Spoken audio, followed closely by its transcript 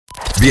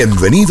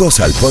Bienvenidos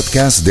al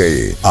podcast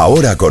de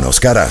Ahora con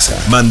Oscar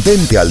Haza.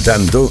 Mantente al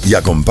tanto y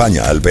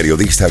acompaña al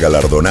periodista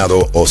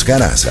galardonado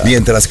Oscar Haza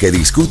mientras que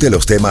discute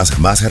los temas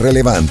más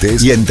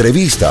relevantes y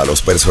entrevista a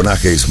los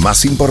personajes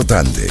más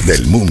importantes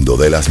del mundo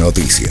de las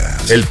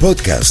noticias. El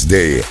podcast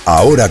de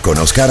Ahora con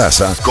Oscar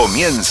Haza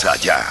comienza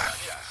ya.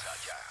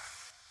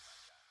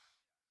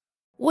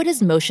 What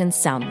does motion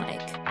sound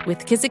like?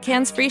 With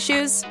Kizikans free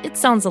shoes, it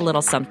sounds a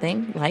little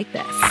something like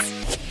this.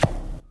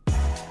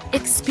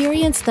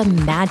 Experience the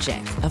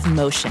magic of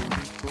motion.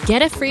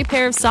 Get a free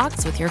pair of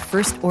socks with your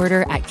first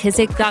order at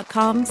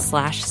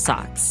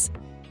kizik.com/socks.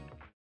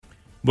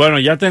 Bueno,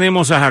 ya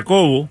tenemos a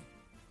Jacobo,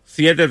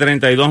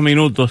 7:32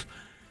 minutos.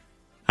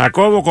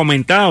 Jacobo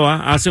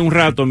comentaba hace un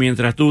rato,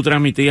 mientras tú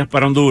transmitías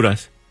para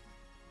Honduras,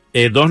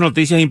 dos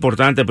noticias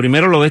importantes.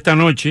 Primero, lo de esta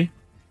noche,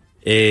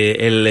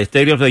 el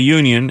State of the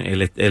Union,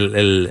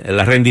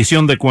 la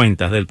rendición de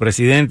cuentas del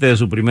presidente de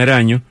su primer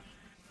año.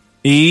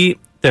 Y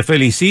te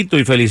felicito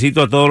y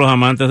felicito a todos los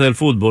amantes del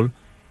fútbol,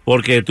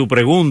 porque tu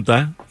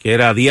pregunta, que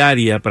era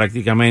diaria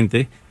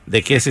prácticamente,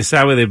 de qué se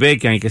sabe de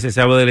Beckham y qué se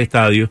sabe del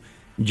estadio,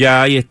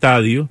 ya hay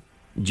estadio,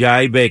 ya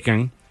hay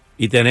Beckham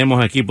y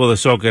tenemos equipo de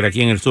soccer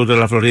aquí en el sur de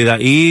la Florida.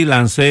 Y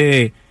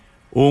lancé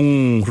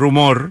un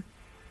rumor,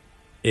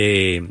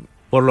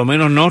 por lo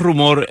menos no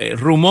rumor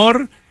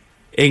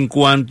en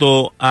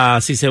cuanto a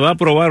si se va a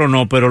aprobar o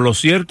no, pero lo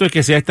cierto es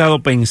que se ha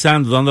estado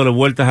pensando, dándole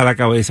vueltas a la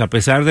cabeza, a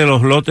pesar de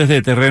los lotes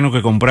de terreno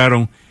que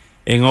compraron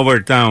en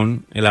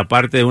Overtown, en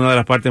una de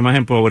las partes más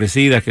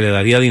empobrecidas, que le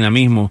daría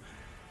dinamismo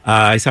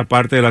a esa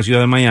parte de la ciudad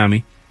de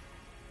Miami,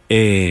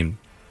 en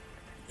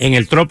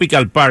el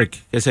Tropical Park,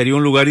 que sería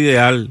un lugar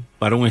ideal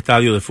para un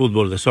estadio de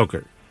fútbol, de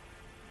soccer.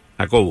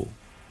 Jacobo.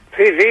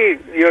 Sí,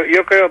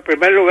 yo creo, en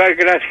primer lugar,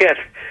 gracias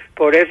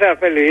por esa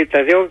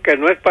felicitación, que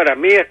no es para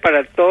mí, es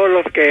para todos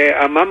los que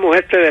amamos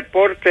este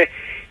deporte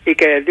y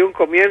que desde un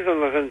comienzo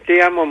nos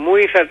sentíamos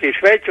muy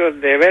satisfechos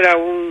de ver a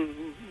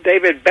un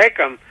David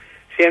Beckham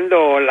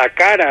siendo la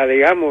cara,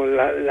 digamos,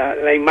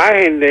 la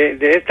imagen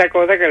de esta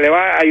cosa que le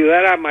va a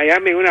ayudar a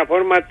Miami de una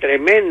forma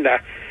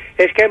tremenda.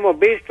 Es que hemos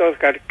visto,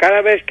 Oscar,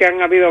 cada vez que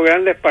han habido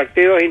grandes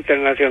partidos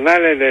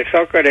internacionales de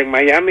soccer en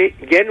Miami,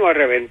 lleno a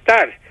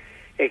reventar,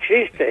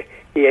 existe.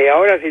 Y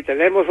ahora si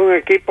tenemos un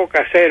equipo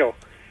casero,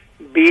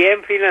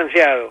 bien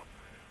financiado,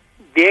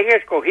 bien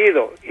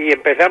escogido, y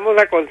empezamos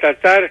a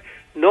contratar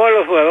no a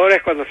los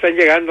jugadores cuando estén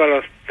llegando a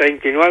los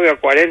 39 o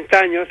 40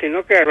 años,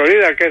 sino que a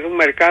Florida, que es un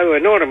mercado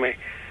enorme.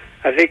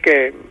 Así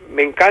que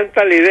me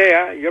encanta la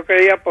idea. Yo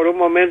creía por un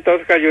momento,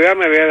 Oscar, yo ya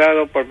me había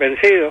dado por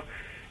vencido.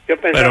 Yo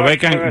pensaba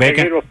que iban a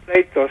seguir los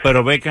pleitos.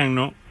 Pero Beckham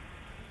no.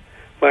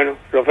 Bueno,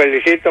 lo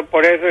felicito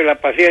por eso y la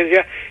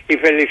paciencia, y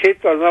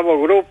felicito al nuevo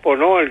grupo,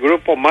 ¿no? El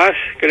grupo más,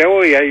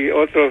 creo, y hay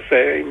otros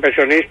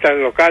inversionistas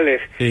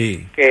locales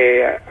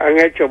que han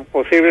hecho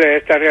posible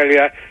esta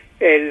realidad.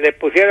 ¿Le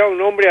pusieron un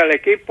nombre al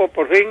equipo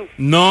por fin?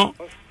 No,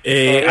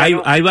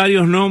 hay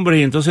varios nombres,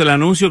 y entonces el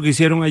anuncio que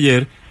hicieron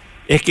ayer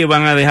es que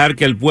van a dejar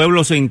que el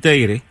pueblo se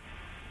integre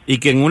y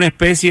que en una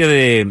especie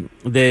de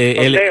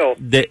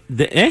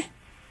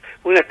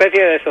una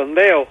especie de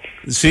sondeo.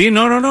 Sí,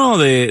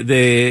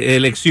 de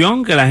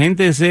elección, que la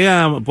gente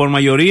sea por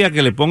mayoría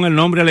que le ponga el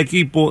nombre al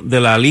equipo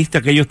de la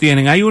lista que ellos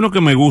tienen. Hay uno que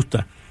me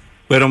gusta,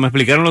 pero me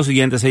explicaron lo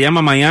siguiente, se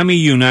llama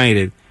Miami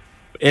United.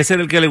 Ese es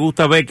el que le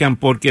gusta a Beckham,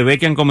 porque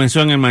Beckham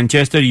comenzó en el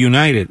Manchester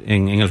United,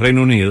 en el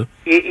Reino Unido.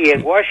 Y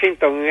en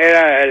Washington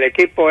el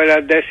equipo era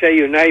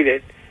DC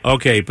United.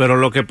 Ok, pero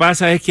lo que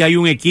pasa es que hay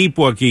un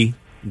equipo aquí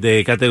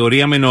de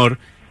categoría menor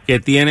que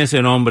tiene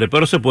ese nombre,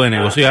 pero se puede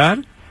negociar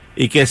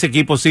y que ese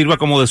equipo sirva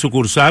como de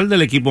sucursal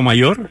del equipo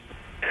mayor.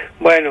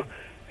 Bueno,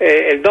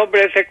 el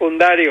nombre es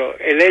secundario,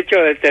 el hecho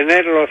de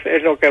tenerlos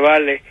es lo que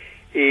vale,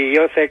 y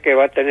yo sé que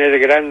va a tener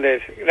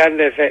grandes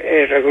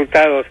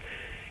resultados,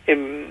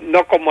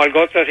 no como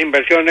otras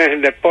inversiones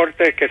en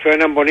deportes que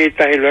suenan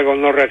bonitas y luego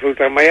no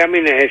resultan. Miami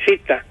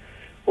necesita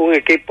un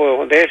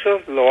equipo de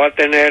esos, lo va a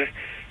tener.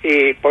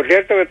 Y por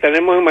cierto que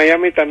tenemos en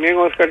Miami también,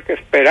 Oscar, que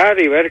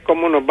esperar y ver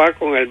cómo nos va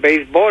con el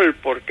béisbol,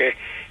 porque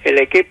el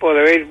equipo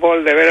de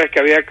béisbol de veras que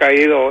había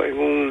caído en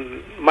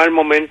un mal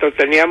momento.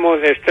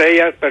 Teníamos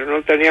estrellas, pero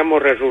no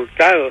teníamos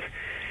resultados.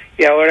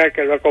 Y ahora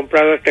que lo ha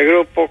comprado este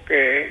grupo,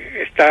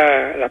 que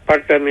está la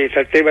parte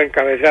administrativa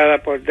encabezada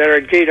por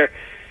Derek Jeter,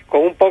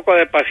 con un poco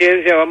de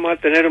paciencia vamos a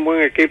tener un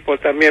buen equipo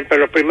también,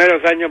 pero los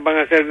primeros años van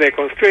a ser de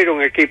construir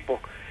un equipo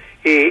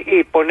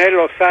y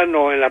ponerlo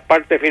sano en la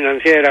parte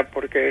financiera,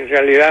 porque en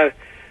realidad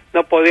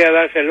no podía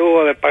darse el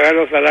lujo de pagar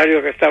los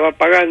salarios que estaba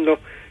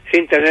pagando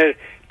sin tener,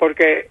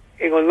 porque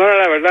en honor a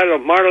la verdad, los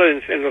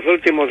Marlins en los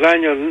últimos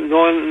años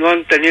no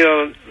han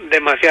tenido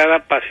demasiada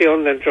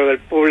pasión dentro del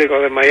público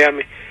de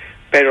Miami,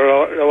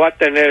 pero lo va a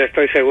tener,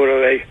 estoy seguro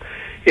de ello.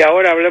 Y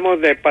ahora hablemos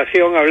de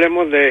pasión,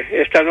 hablemos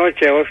de esta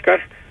noche,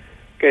 Oscar,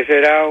 que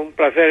será un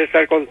placer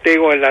estar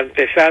contigo en la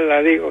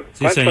antesala, digo.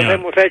 Sí, ¿cuántos señor.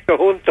 hemos hecho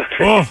juntos?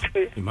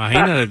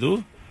 Imagínate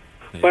tú.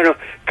 Bueno,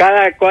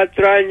 cada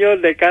 4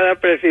 años de cada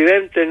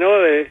presidente, ¿no?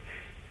 De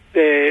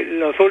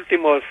los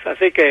últimos,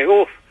 así que,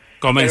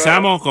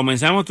 Comenzamos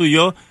tú y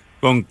yo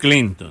con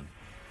Clinton,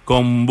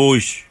 con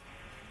Bush,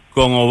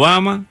 con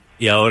Obama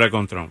y ahora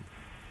con Trump.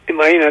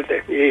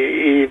 Imagínate,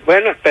 y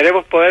bueno,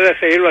 esperemos poder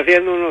seguirlo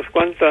haciendo unas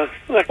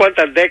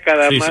cuantas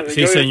décadas más.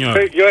 Sí,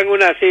 señor. Yo en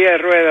una silla de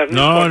ruedas.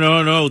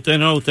 No, usted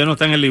no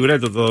está en el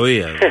libreto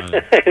todavía.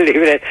 El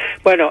libreto.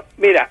 Bueno,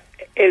 mira,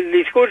 el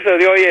discurso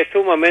de hoy es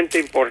sumamente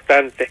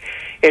importante.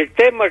 El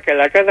tema que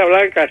la Casa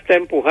Blanca está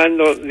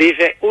empujando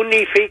dice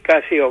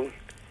unificación.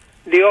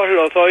 Dios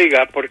los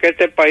oiga, porque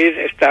este país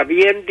está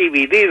bien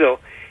dividido,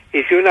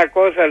 y si una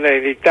cosa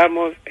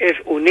necesitamos es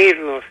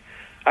unirnos,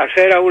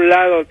 hacer a un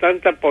lado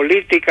tanta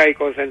política y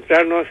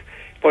concentrarnos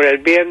por el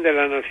bien de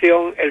la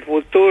nación, el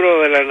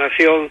futuro de la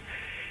nación,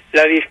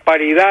 la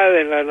disparidad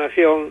en la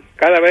nación.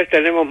 Cada vez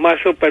tenemos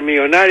más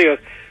supermillonarios,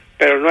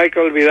 pero no hay que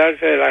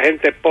olvidarse de la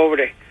gente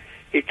pobre,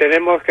 y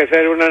tenemos que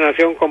ser una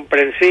nación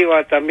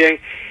comprensiva también.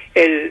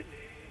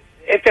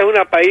 Este es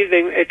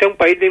un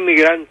país de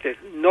inmigrantes,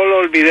 no lo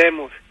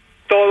olvidemos.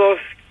 Todos,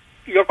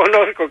 yo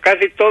conozco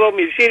casi todo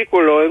mi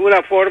círculo, en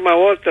una forma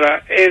u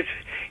otra, es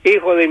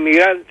hijo de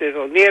inmigrantes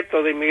o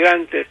nieto de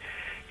inmigrantes,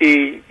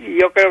 y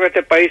yo creo que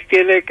este país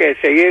tiene que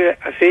seguir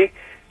así.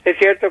 Es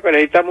cierto que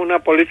necesitamos una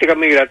política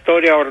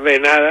migratoria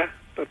ordenada,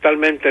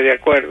 totalmente de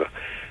acuerdo,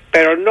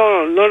 pero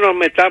no nos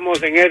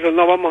metamos en eso.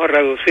 No vamos a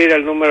reducir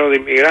el número de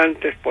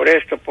inmigrantes por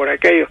esto, por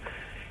aquello.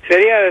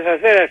 Sería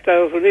deshacer a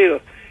Estados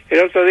Unidos. El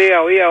otro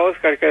día oía a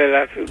Oscar que de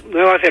las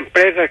nuevas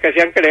empresas que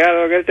se han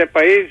creado en este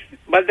país,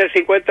 más del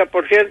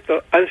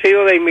 50% han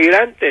sido de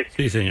inmigrantes.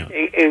 Sí, señor.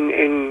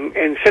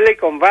 En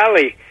Silicon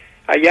Valley,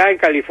 allá en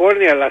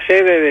California, la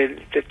sede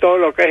de todo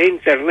lo que es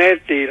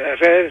Internet y las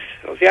redes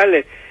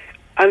sociales,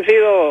 han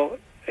sido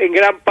en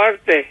gran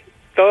parte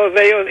todos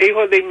ellos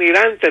hijos de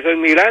inmigrantes o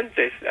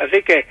inmigrantes.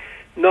 Así que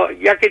no,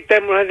 ya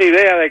quitemos esa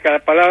idea de que la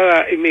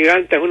palabra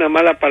inmigrante es una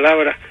mala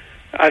palabra.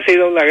 Ha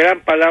sido una gran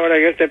palabra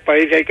en este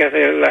país y hay que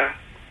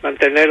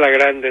mantenerla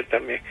grande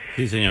también.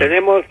 Sí, señor.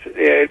 Tenemos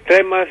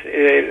temas,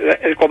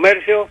 el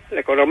comercio, la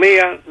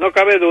economía. No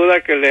cabe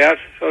duda que le ha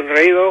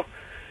sonreído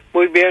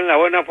muy bien la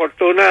buena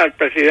fortuna al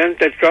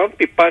presidente Trump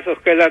y pasos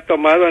que él ha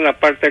tomado en la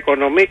parte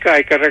económica,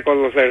 hay que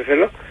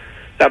reconocérselo.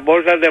 Las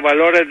bolsas de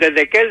valores,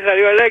 desde que él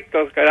salió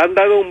electo, que han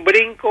dado un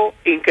brinco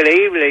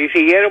increíble, y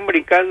siguieron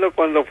brincando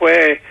cuando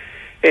fue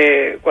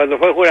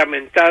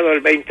juramentado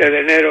el 20 de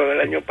enero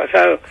del año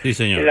pasado. Sí,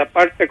 señor. En la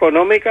parte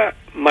económica,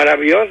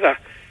 maravillosa.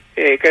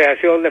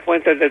 Creación de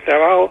fuentes de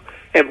trabajo,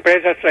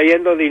 empresas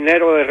trayendo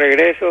dinero de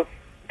regreso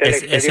del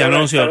exterior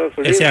a Estados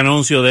Unidos. Ese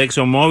anuncio de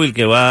ExxonMobil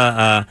que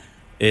va a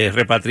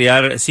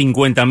repatriar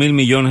 $50,000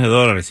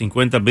 millones,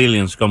 50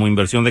 billions como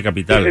inversión de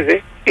capital.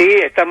 Sí.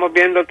 Y estamos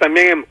viendo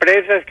también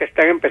empresas que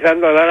están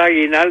empezando a dar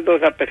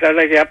aguinaldos a pesar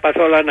de que ya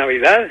pasó la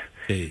Navidad.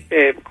 Sí.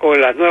 Con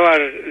las nuevas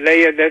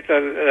leyes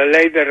la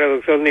ley de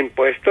reducción de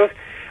impuestos.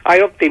 Hay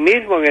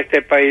optimismo en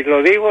este país.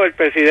 Lo dijo el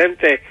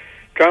presidente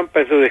Trump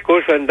en su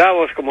discurso en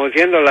Davos, como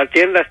diciendo: la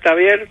tienda está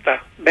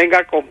abierta, venga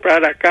a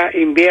comprar acá,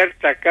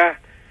 invierta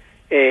acá,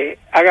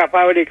 haga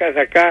fábricas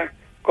acá,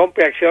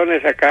 compre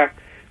acciones acá.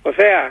 O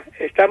sea,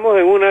 estamos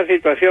en una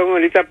situación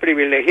ahorita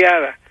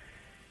privilegiada,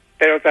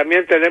 pero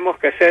también tenemos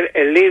que ser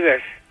el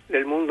líder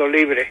del mundo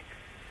libre,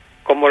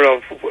 como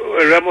lo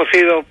hemos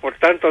sido por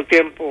tanto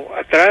tiempo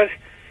atrás,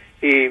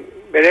 y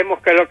veremos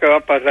qué es lo que va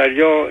a pasar.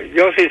 Yo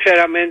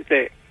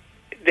sinceramente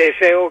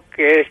deseo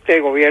que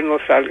este gobierno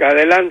salga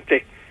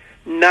adelante.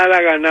 Nada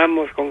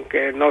ganamos con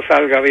que no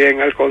salga bien,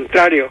 al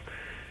contrario,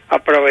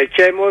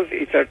 aprovechemos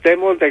y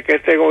tratemos de que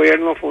este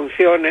gobierno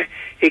funcione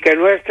y que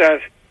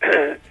nuestras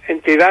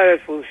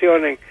entidades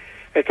funcionen.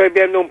 Estoy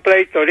viendo un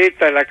pleito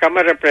ahorita en la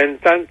Cámara de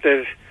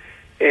Representantes,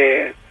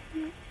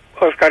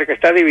 Oscar, que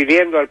está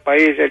dividiendo al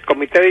país. El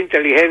Comité de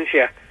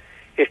Inteligencia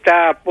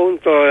está a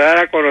punto de dar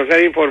a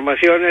conocer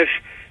informaciones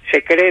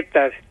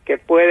secretas que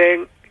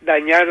pueden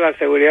dañar la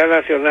seguridad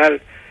nacional,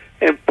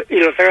 y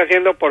lo están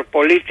haciendo por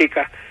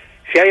política.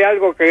 Si hay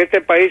algo que en este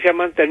país se ha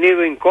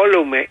mantenido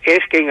incólume, es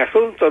que en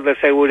asuntos de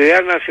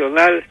seguridad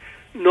nacional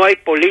no hay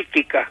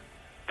política.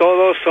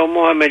 Todos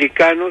somos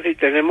americanos y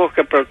tenemos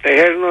que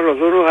protegernos los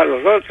unos a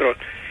los otros,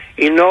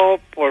 y no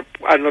por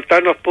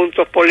anotarnos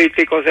puntos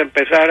políticos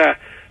empezar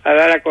a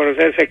dar a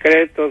conocer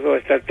secretos o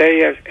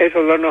estrategias.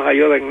 Eso no nos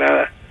ayuda en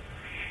nada.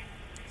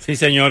 Sí,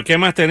 señor. ¿Qué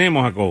más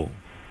tenemos, Jacobo?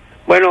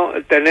 Bueno,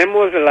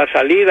 tenemos la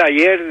salida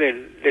ayer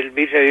del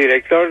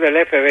vicedirector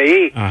del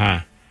FBI.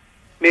 Ajá.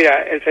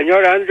 Mira, el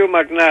señor Andrew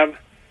McNabb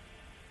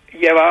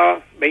lleva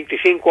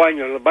 25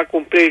 años, lo va a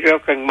cumplir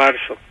creo que en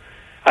marzo.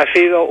 Ha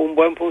sido un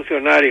buen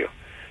funcionario.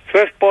 Su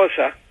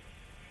esposa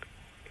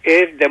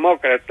es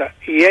demócrata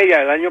y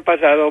ella el año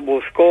pasado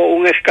buscó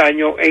un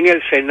escaño en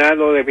el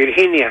Senado de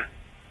Virginia,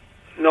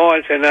 no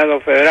el Senado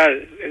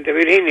federal, el de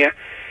Virginia.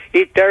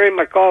 Y Terry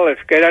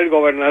McAuliffe, que era el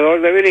gobernador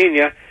de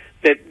Virginia,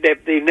 de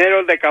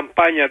dinero de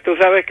campaña. Tú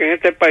sabes que en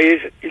este país,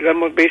 y lo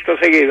hemos visto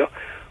seguido,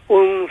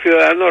 un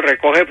ciudadano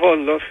recoge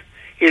fondos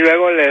y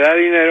luego le da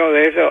dinero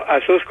de eso a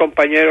sus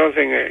compañeros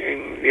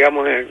en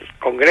digamos, en el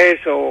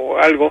Congreso o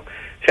algo.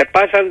 Se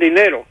pasan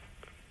dinero,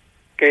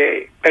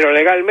 pero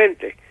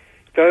legalmente.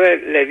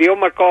 Entonces le dio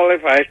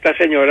McAuliffe a esta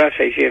señora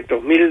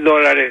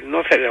 $600,000,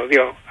 no se lo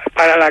dio,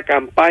 para la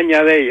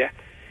campaña de ella,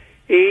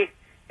 y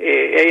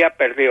ella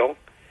perdió.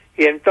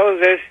 Y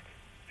entonces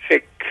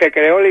se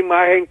creó la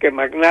imagen que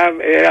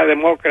McNabb era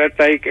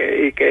demócrata y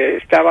que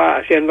estaba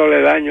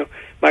haciéndole daño.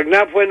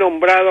 McNabb fue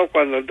nombrado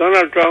cuando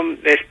Donald Trump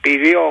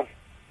despidió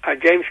a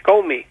James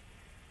Comey.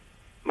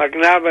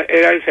 McNabb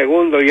era el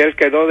segundo y él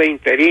quedó de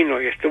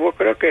interino y estuvo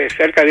creo que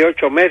cerca de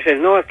 8 meses,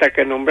 ¿no? Hasta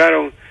que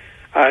nombraron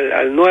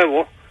al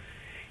nuevo.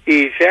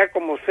 Y sea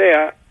como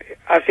sea,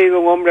 ha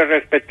sido un hombre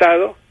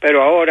respetado,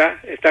 pero ahora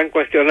están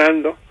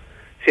cuestionando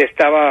si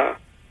estaba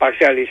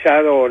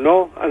parcializado o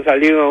no. Han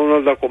salido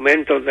unos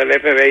documentos del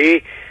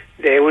FBI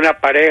de una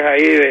pareja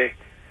ahí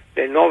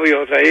de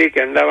novios ahí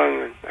que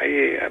andaban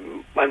ahí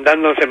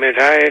mandándose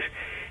mensajes.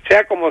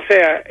 Sea como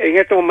sea, en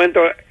este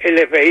momento el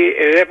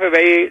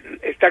FBI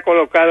está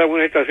colocado en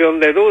una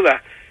situación de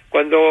duda,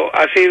 cuando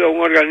ha sido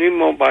un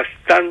organismo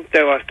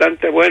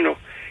bastante bueno,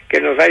 que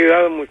nos ha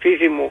ayudado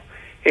muchísimo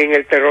en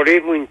el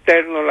terrorismo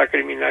interno, la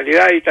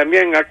criminalidad, y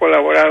también ha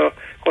colaborado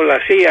con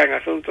la CIA en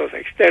asuntos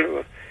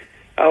externos.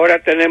 Ahora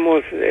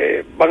tenemos,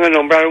 van a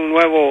nombrar un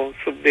nuevo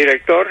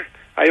subdirector.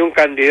 Hay un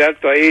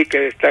candidato ahí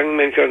que están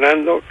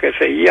mencionando que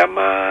se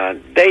llama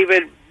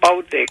David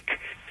Bautic,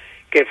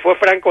 que fue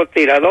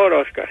francotirador,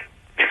 Oscar.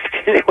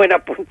 Tiene buena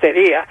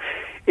puntería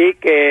y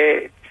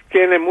que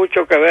tiene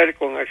mucho que ver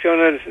con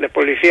acciones de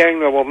policía en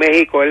Nuevo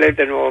México. Él es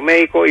de Nuevo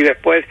México, y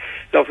después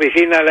la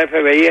oficina del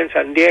FBI en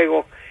San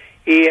Diego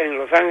y en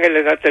Los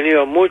Ángeles ha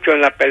tenido mucho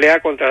en la pelea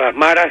contra las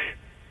maras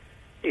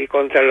y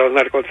contra los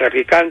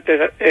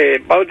narcotraficantes.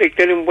 Bautic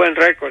tiene un buen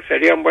récord,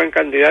 sería un buen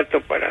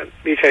candidato para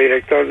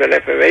vicedirector del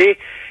FBI.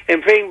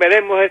 En fin,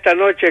 veremos esta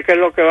noche qué es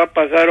lo que va a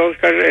pasar,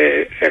 Oscar.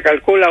 Se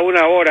calcula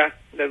 1 hora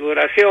de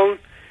duración.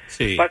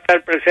 Sí. Va a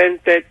estar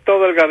presente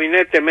todo el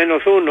gabinete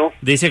menos uno.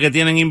 Dice que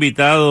tienen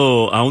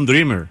invitado a un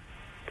Dreamer.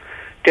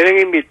 Tienen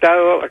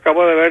invitado,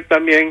 acabo de ver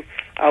también,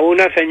 a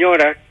una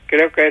señora,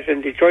 creo que es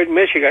en Detroit,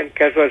 Michigan,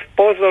 que a su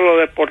esposo lo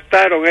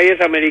deportaron. Ella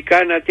es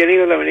americana, tiene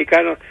hijos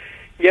americanos.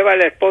 Lleva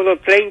el esposo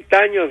 30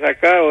 años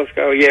acá,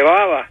 Oscar, o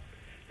llevaba.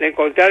 Le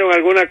encontraron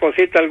alguna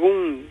cosita,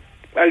 algún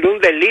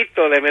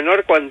delito de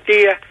menor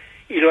cuantía,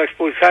 y lo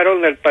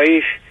expulsaron del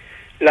país.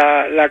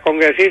 La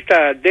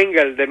congresista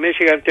Dingell de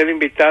Michigan tiene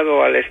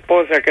invitado a la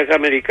esposa, que es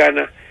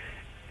americana,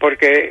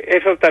 porque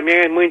eso también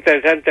es muy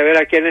interesante, ver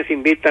a quienes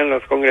invitan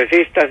los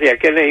congresistas y a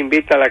quienes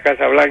invita la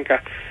Casa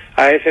Blanca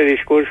a ese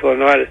discurso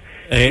anual.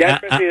 Ya el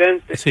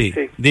presidente... Sí,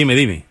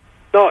 dime.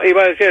 No,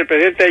 iba a decir, el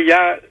presidente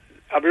ya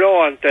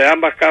habló ante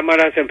ambas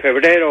cámaras en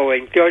febrero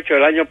 28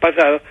 del año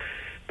pasado,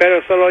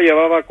 pero solo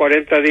llevaba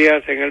 40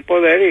 días en el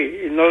poder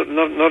y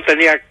no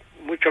tenía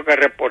mucho que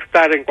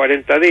reportar en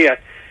 40 días.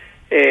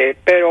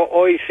 Pero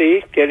hoy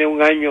sí, tiene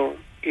 1 año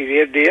y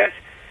 10 días,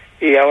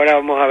 y ahora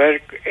vamos a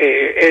ver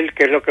él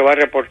qué es lo que va a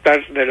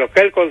reportar de lo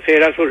que él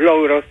considera sus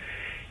logros.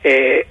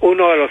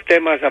 Uno de los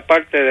temas,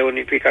 aparte de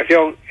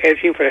unificación,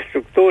 es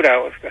infraestructura,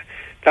 Oscar.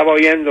 Estaba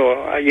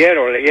oyendo ayer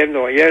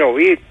o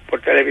vi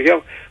por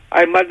televisión,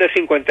 hay más de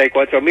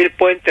 54,000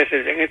 puentes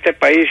en este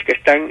país que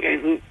están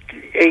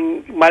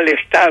en mal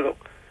estado.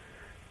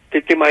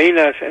 ¿Te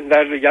imaginas?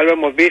 Ya lo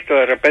hemos visto,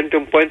 de repente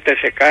un puente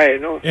se cae,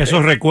 ¿no?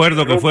 Eso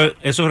recuerdo que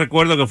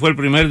fue el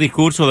primer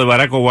discurso de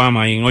Barack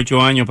Obama, y en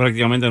 8 años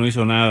prácticamente no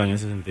hizo nada en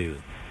ese sentido.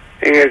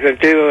 En el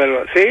sentido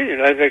sí,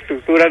 la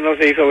infraestructura no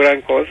se hizo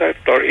gran cosa,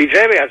 y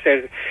debe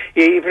hacer.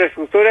 Y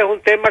infraestructura es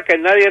un tema que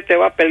nadie te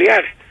va a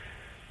pelear.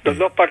 Los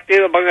dos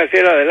partidos van a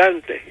hacia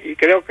adelante, y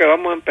creo que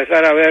vamos a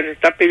empezar a ver.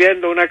 Está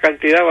pidiendo una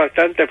cantidad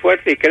bastante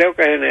fuerte, y creo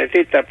que se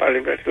necesita para la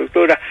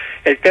infraestructura.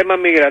 El tema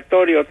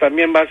migratorio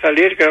también va a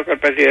salir. Creo que el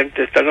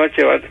presidente esta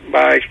noche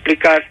va a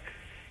explicar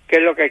qué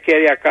es lo que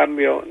quiere a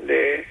cambio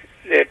de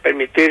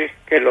permitir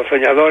que los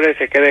soñadores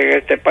se queden en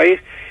este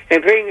país.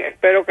 En fin,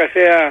 espero que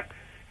sea...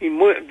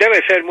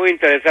 debe ser muy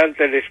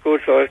interesante el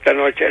discurso de esta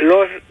noche.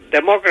 Los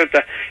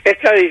demócratas, es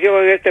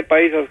tradición en este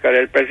país, Oscar,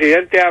 el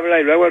presidente habla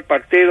y luego el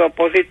partido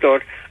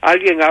opositor,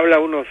 alguien habla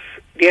unos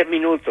 10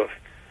 minutos.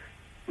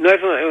 No es,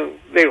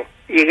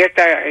 y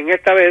en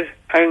esta vez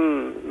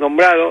han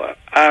nombrado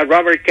a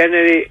Robert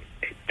Kennedy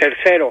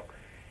III,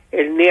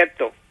 el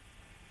nieto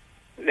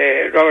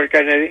de Robert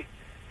Kennedy,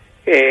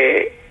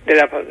 de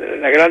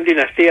la gran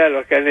dinastía de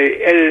los Kennedy.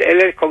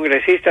 Él es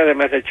congresista de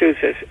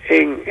Massachusetts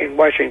en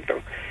Washington,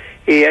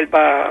 y él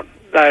va a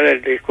dar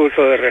el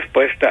discurso de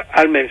respuesta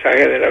al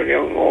mensaje de la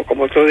Unión, o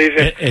como tú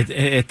dices.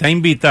 Está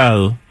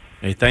invitado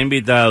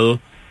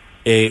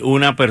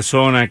una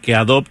persona que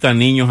adopta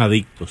niños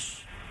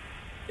adictos,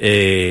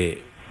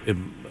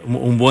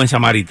 un buen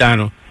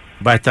samaritano,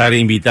 va a estar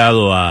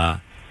invitado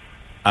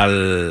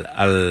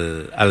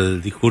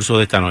al discurso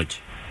de esta noche.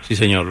 Sí,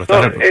 señor.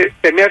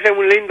 Se me hace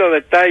un lindo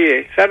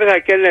detalle. ¿Sabes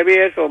a quién le vi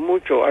eso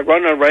mucho? A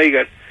Ronald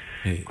Reagan.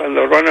 Sí.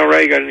 Cuando Ronald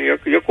Reagan,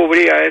 yo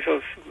cubría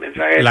esos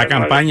mensajes. La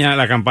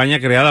campaña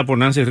creada por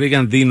Nancy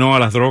Reagan, Di no a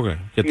las drogas,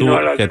 que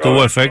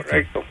tuvo efecto.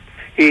 Correcto.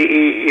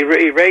 Y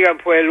Reagan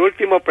fue el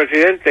último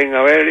presidente en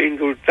haber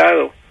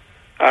indultado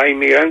a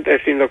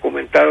inmigrantes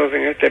indocumentados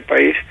en este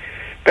país.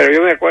 Pero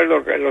yo me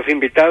acuerdo que los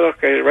invitados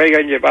que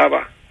Reagan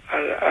llevaba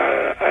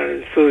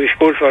su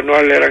discurso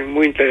anual eran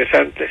muy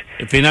interesantes.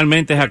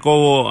 Finalmente,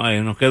 Jacobo,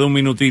 nos queda un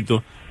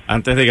minutito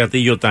antes de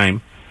Gatillo Time.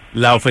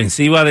 La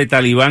ofensiva de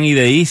Talibán y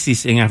de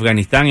ISIS en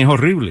Afganistán es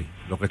horrible,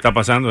 lo que está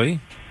pasando ahí.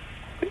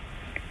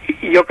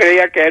 Yo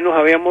creía que nos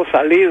habíamos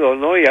salido,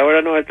 ¿no? Y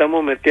ahora nos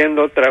estamos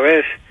metiendo otra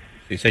vez.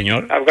 Sí,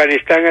 señor.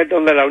 Afganistán es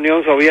donde la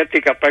Unión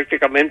Soviética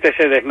prácticamente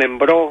se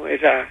desmembró,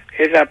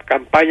 esa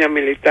campaña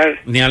militar.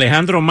 Ni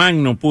Alejandro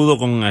Magno pudo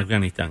con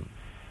Afganistán.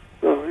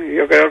 No,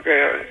 yo creo que...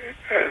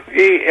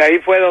 y ahí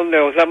fue donde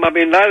Osama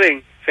Bin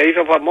Laden se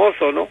hizo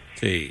famoso, ¿no?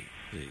 Sí.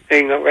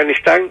 En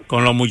Afganistán.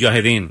 Con los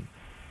mujahedín.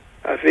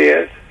 Así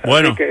es.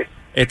 Bueno, así que,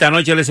 esta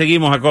noche le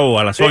seguimos, Jacobo,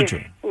 a las 8.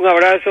 Un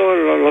abrazo,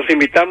 los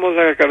invitamos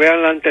a que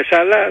vean la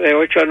antesala de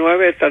 8 a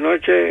 9 esta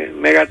noche en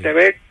Mega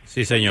TV.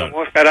 Sí, señor.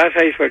 Con Oscar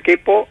Haza y su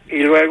equipo,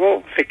 y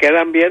luego se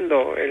quedan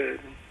viendo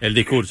el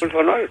discurso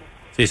anual.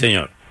 Sí,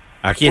 señor.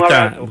 Aquí Un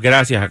está. abrazo.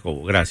 Gracias,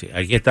 Jacobo, gracias.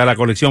 Aquí está la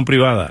colección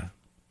privada.